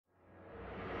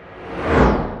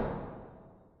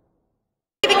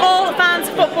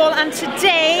football, and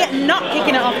today, not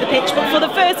kicking it off the pitch, but for the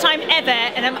first time ever,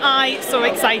 and am I so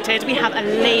excited, we have a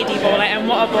lady baller, and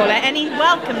what a baller. Eni,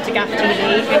 welcome to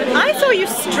GAFF.TV. I saw you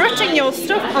strutting your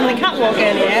stuff on the catwalk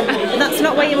earlier. That's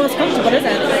not where you're most comfortable, is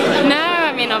it? No,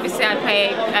 I mean obviously I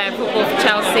played football for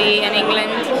Chelsea and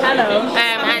England. Hello.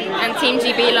 And Team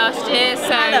GB last year,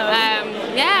 so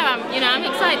yeah, I'm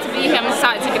excited to be here. I'm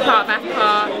excited to be part of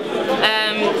AFCAR.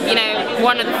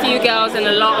 One of the few girls and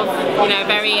a lot of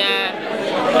very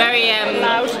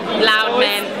loud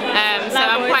men. So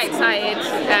I'm quite excited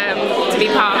to be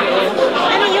part of it all.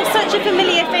 I mean, you're such a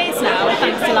familiar face now,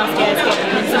 thanks to last year's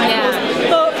games. Yeah.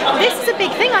 But this is a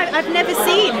big thing. I've never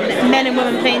seen men and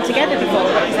women playing together before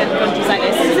representing countries like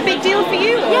this. Is this a big deal for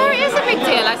you? Or? Yeah, it is a big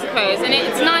deal, I suppose, and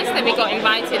it's nice that we got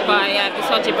invited by the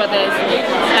Soji brothers.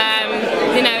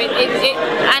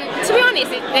 And to be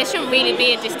honest, there shouldn't really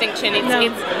be a distinction.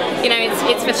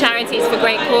 It's for charities, for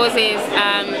great causes,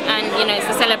 and it's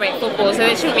to celebrate football. So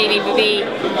there shouldn't really be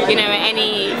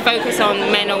any focus on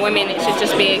men or women. It should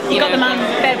just be you got the man,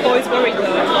 their boys worried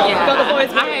though. Yeah, got the boys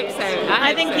worried. I hope so.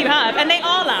 I think you have, and they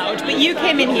are loud. But you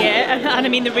came in here, and I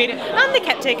mean and they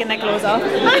kept taking their clothes off.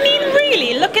 I mean,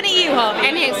 really, looking at you, Harvey.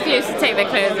 Any excuse to take their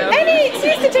clothes off. Any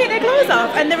excuse to take their clothes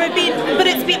off, and the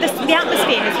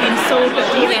atmosphere has been so good.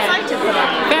 Are you excited for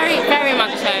that? Very, very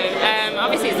much so.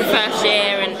 Obviously, it's the first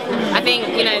year, and I think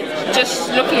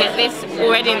just looking at this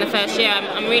already in the first year,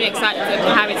 I'm really excited for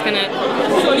how it's going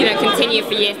to continue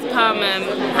for years to come. And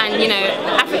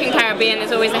African Caribbean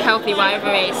is always a healthy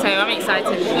rivalry, so I'm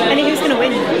excited. And who's going to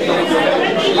win?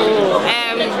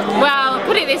 Well,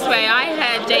 put it this way, I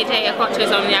heard JJ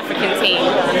Okocha's on the African team.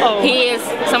 Oh. He is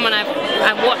someone I've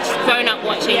grown up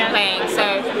watching playing,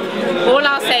 so all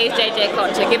I'll say is JJ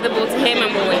Okocha, give the ball to him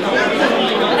and we'll win.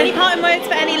 Any parting words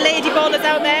for any lady ballers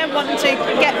out there wanting to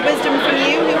get wisdom from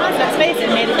you? Who has, let's face it,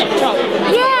 made it to the top?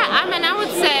 Yeah, I would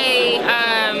say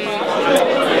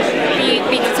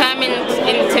be determined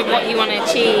into what you want to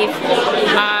achieve,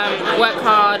 work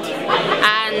hard,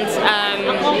 and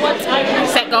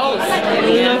set goals.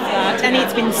 Love that. And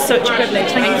it's been such a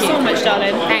privilege. Thank you so much,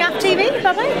 darling. GAFF.TV,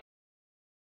 bye bye.